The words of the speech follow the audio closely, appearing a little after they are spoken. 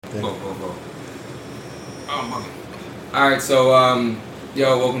thing. Go. Oh, my. All right, so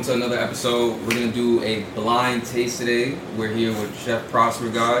welcome to another episode. We're gonna do a blind taste today. We're here with Chef Prosper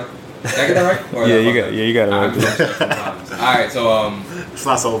God. Did I get that right? Or You got it right. All right, so It's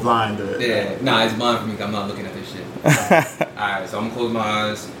not so blind. it's blind for me. 'Cause I'm not looking at this shit. All right, so I'm gonna close my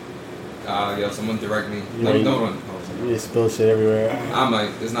eyes. Someone direct me. No, don't. You just spill shit everywhere. I'm like,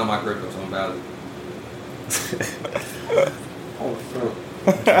 it's not my crypto, so I'm valid. Oh, fuck.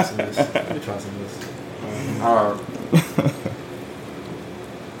 Let me try some of this. Alright.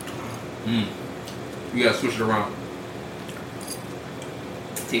 You gotta switch it around.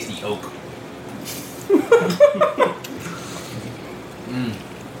 Taste the oak.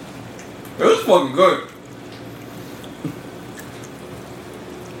 It was fucking good.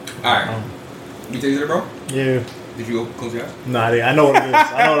 Alright. You tasted it, bro? Yeah. Did you close your eyes? Nah, I know what it is.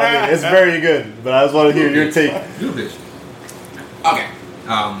 I know what I mean. It's very good, but I just want to hear your take. You a bitch. Okay.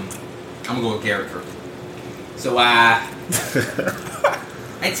 I'm gonna go with Garrett first. So, I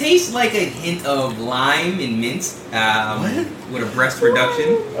taste like a hint of lime and mint. With a breast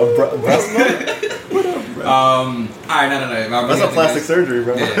reduction. Breast milk? Alright, no. That's a plastic surgery,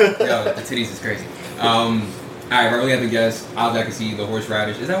 bro. Yeah, the titties is crazy. Alright, if I really have to guess, I can see the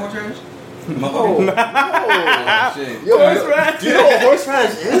horseradish. Is that horseradish? No. Shit. Yo, do you know what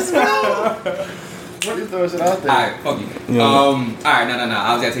horseradish is, bro? What you throw shit out there? Alright, fuck you. Yeah. Alright, no.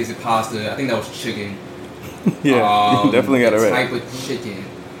 I was gonna taste the pasta. I think that was chicken. Yeah, you definitely got it right. Type of chicken.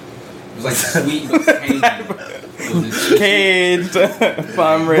 It was like sweet but tangy. Caged,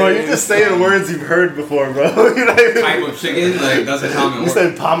 farm Bro, you're just saying words you've heard before, bro. You know what I mean? Type of chicken, like that's a common You word.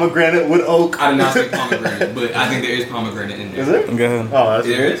 said pomegranate with oak. I did not say pomegranate, but I think there is pomegranate in there. Is there? Go ahead. Oh, that's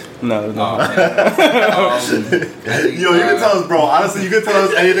There is? No. Oh, man. Yo, you can tell us, bro. Honestly, you can tell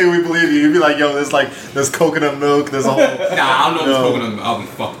us anything we believe you. You'd be like, yo, there's coconut milk. There's a whole. Nah, I don't know if it's coconut milk. I'll be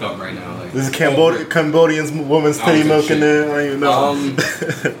fucked up right now. Like, There's Cambodian woman's titty milk in there. I don't even know.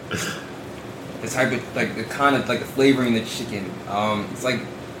 the type of like the kind of like the flavoring in the chicken. It's like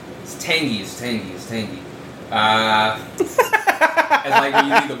it's tangy. It's tangy. It's like when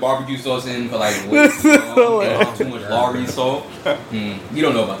you leave the barbecue sauce in for like way too long, too much Lowry salt. You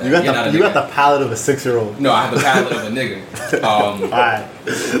don't know about that. You got the palate of a 6-year-old. No, I have the palate of a nigga. Alright,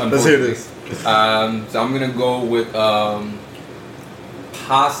 let's hear this. So I'm gonna go with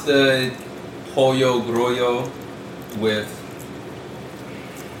pasta pollo grollo with.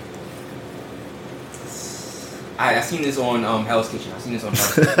 I seen this on Hell's Kitchen.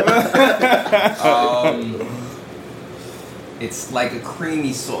 It's like a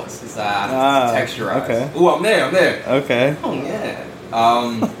creamy sauce. It's texturized. Okay. Ooh, I'm there. Okay. Oh yeah. I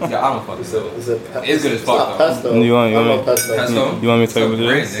don't fucking know. Is it It's good as fuck though. pesto. You want Pesto? You want me to tell you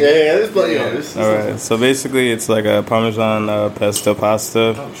what it is? Yeah, this. Alright, so basically it's like a Parmesan pesto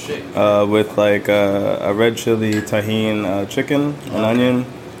pasta Oh shit. with like a red chili tahine chicken, an onion,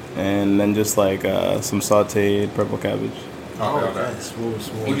 and then just like some sauteed purple cabbage. Okay. Smooth.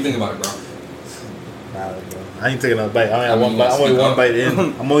 What do you think about it, bro? Nah, bro. I need to take another bite. I'm only speak one up. bite in.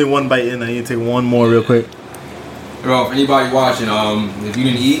 I'm only one bite in. I need to take one more real quick. Bro, if anybody watching, if you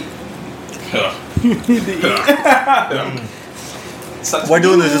didn't eat, We're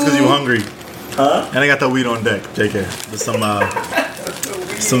doing this just because you're hungry. Huh? And I got the weed on deck, JK. With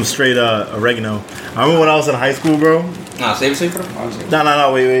some straight oregano. I remember when I was in high school, bro. nah, save it for the.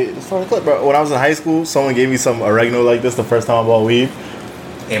 No, wait. It's for the clip, bro. When I was in high school, someone gave me some oregano like this the first time I bought weed.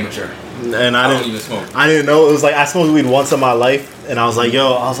 Amateur. And I don't even smoke. I didn't know. It was like I smoked weed once in my life, and I was like,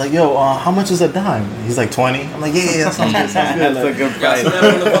 yo, how much is a dime? He's like 20. I'm like, yeah, that sounds good. That's a good Yeah, I price. seen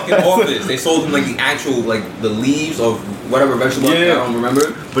that in the fucking office. They sold him like the actual, like the leaves of whatever vegetable. Yeah. I don't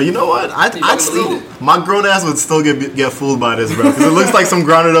remember. But you know what? I'd fucking still, believe my grown ass would still get fooled by this, bro. Because it looks like some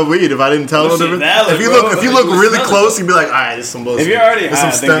grounded up weed. If I didn't tell Well, them, shit, valid, if you bro. look You would really smell it, close, though. you'd be like, all right, there's some bullshit. If you're already there's high,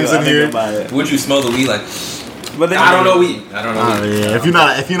 some stems in here. Would you smell the weed like? But then I don't know weed. I don't know weed. Yeah. If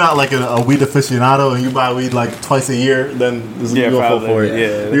you're not like a weed aficionado and you buy weed like twice a year, then Yeah, you're gonna fall probably. for it.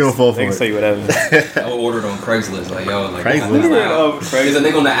 Yeah, You're gonna fall they for can say it. whatever. I would order it on Craigslist. Like, yo, like Craigslist? There's a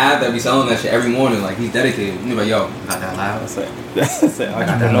nigga on the app that be selling that shit every morning. Like, he's dedicated. He's like, yo, not that loud. That's an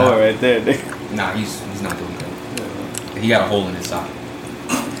entrepreneur right there. Nah, he's not doing that. He got a hole in his sock.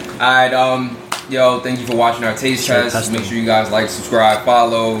 Alright, yo, thank you for watching our taste test. Make sure you guys like, subscribe,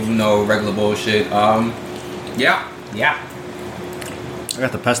 follow, regular bullshit. Yeah. I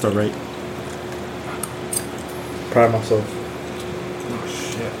got the pesto right. Proud of myself. Oh,